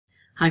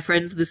Hi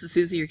friends, this is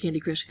Suzy, your Candy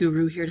Crush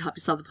Guru, here to help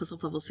you solve the puzzle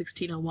of level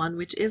 1601,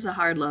 which is a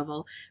hard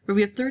level, where we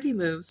have 30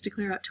 moves to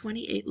clear out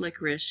 28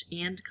 licorice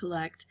and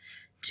collect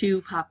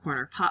 2 popcorn,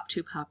 or pop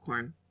 2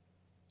 popcorn.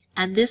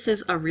 And this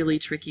is a really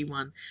tricky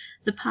one.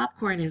 The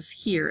popcorn is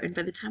here, and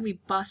by the time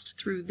we bust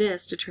through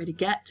this to try to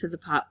get to the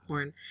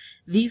popcorn,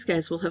 these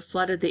guys will have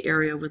flooded the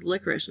area with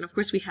licorice. And of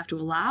course we have to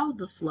allow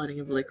the flooding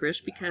of licorice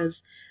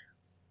because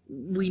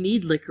we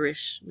need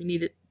licorice. We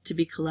need it to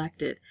be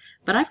collected.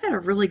 But I've got a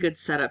really good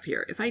setup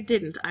here. If I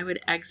didn't, I would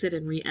exit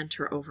and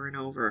re-enter over and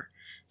over.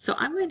 So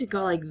I'm going to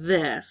go like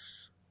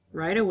this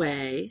right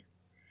away,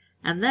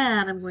 and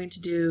then I'm going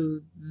to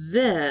do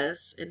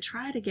this and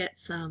try to get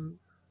some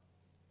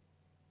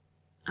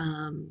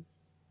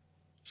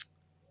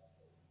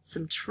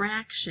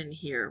traction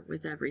here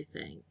with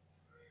everything.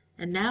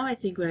 And now I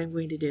think what I'm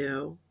going to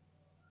do,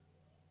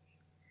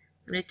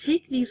 I'm going to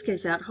take these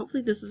guys out.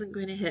 Hopefully this isn't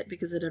going to hit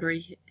because it had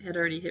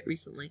already hit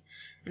recently.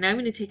 And now I'm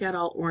going to take out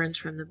all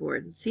orange from the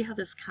board and see how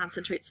this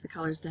concentrates the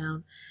colors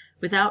down.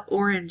 Without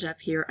orange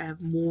up here, I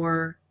have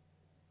more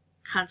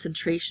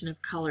concentration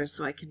of colors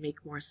so I can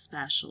make more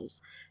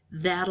specials.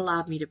 That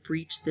allowed me to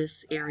breach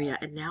this area,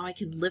 and now I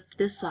can lift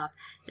this up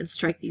and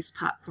strike these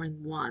popcorn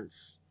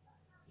once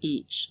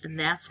each. And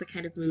that's the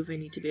kind of move I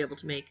need to be able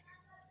to make.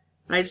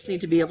 But I just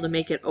need to be able to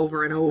make it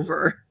over and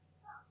over.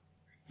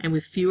 And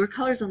with fewer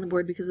colors on the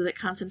board because of that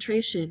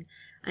concentration,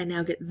 I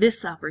now get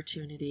this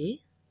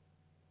opportunity.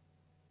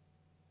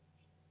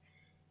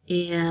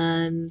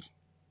 And,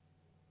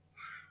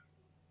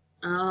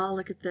 oh,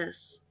 look at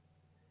this.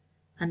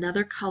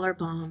 Another color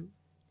bomb.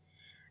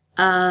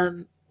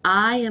 I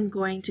am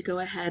going to go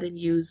ahead and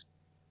use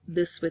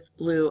this with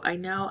blue. I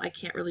know I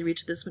can't really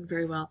reach this one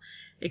very well,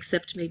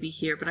 except maybe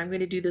here, but I'm going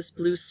to do this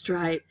blue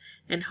stripe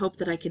and hope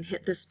that I can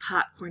hit this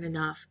popcorn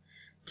enough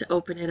to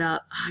open it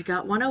up. Oh, I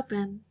got one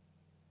open.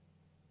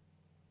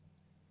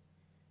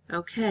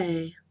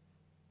 Okay,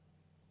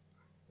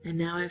 and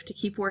now I have to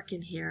keep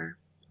working here.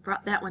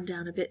 Brought that one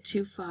down a bit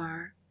too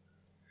far.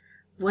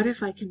 What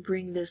if I can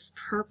bring this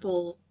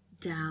purple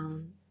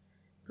down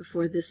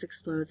before this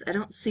explodes? I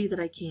don't see that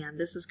I can.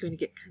 This is going to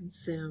get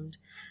consumed.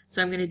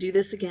 So I'm going to do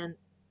this again.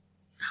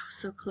 Oh,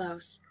 so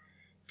close.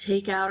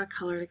 Take out a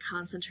color to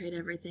concentrate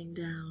everything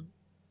down.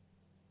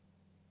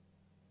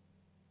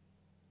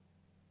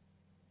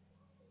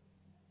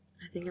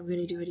 I think I'm going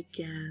to do it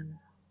again.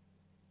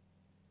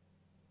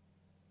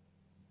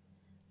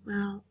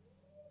 Well,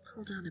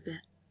 hold on a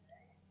bit.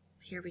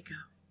 Here we go.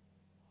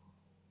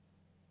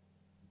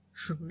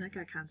 That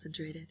got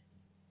concentrated.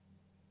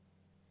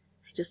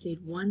 I just need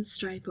one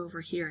stripe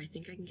over here. I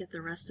think I can get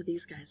the rest of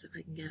these guys if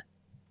I can get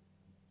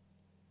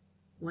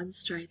one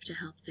stripe to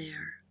help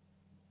there.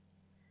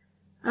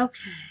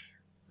 Okay,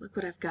 look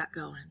what I've got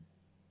going.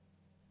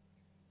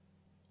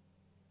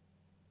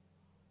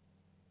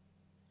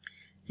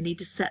 I need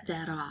to set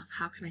that off.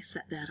 How can I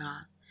set that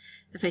off?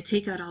 If I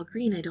take out all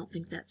green, I don't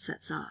think that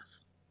sets off.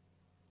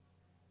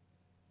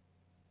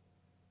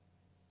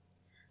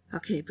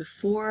 Okay,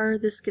 before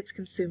this gets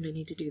consumed, I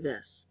need to do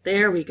this.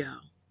 There we go.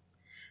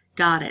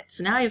 Got it.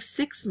 So now I have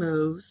 6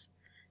 moves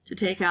to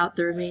take out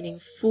the remaining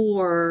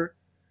 4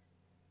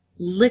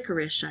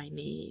 licorice I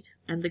need.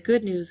 And the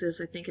good news is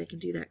I think I can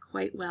do that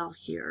quite well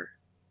here.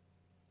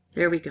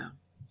 There we go.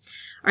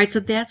 Alright,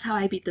 so that's how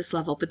I beat this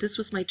level, but this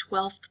was my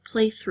 12th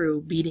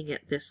playthrough beating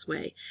it this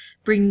way.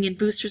 Bringing in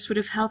boosters would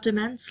have helped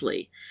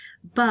immensely,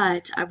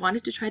 but I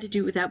wanted to try to do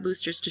it without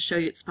boosters to show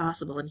you it's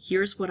possible, and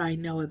here's what I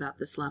know about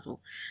this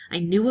level. I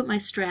knew what my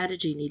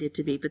strategy needed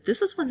to be, but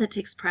this is one that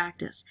takes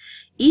practice.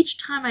 Each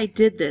time I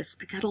did this,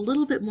 I got a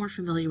little bit more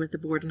familiar with the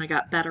board, and I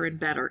got better and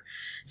better.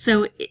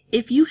 So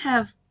if you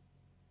have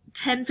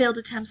 10 failed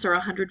attempts or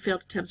 100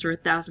 failed attempts or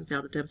 1,000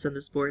 failed attempts on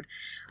this board,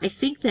 I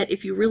think that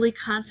if you really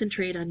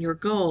concentrate on your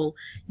goal,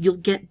 you'll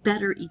get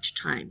better each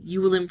time.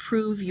 You will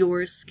improve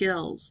your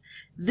skills.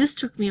 This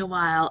took me a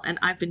while, and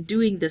I've been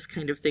doing this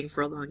kind of thing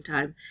for a long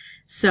time,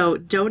 so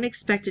don't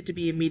expect it to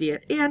be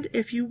immediate. And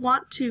if you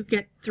want to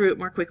get through it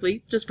more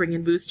quickly, just bring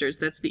in boosters.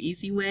 That's the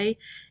easy way,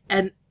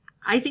 and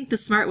I think the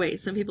smart way.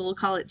 Some people will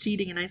call it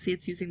cheating, and I say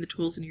it's using the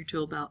tools in your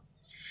tool belt.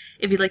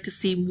 If you'd like to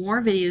see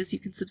more videos, you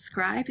can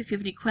subscribe. If you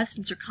have any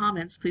questions or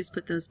comments, please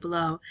put those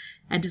below.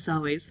 And as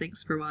always,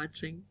 thanks for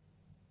watching.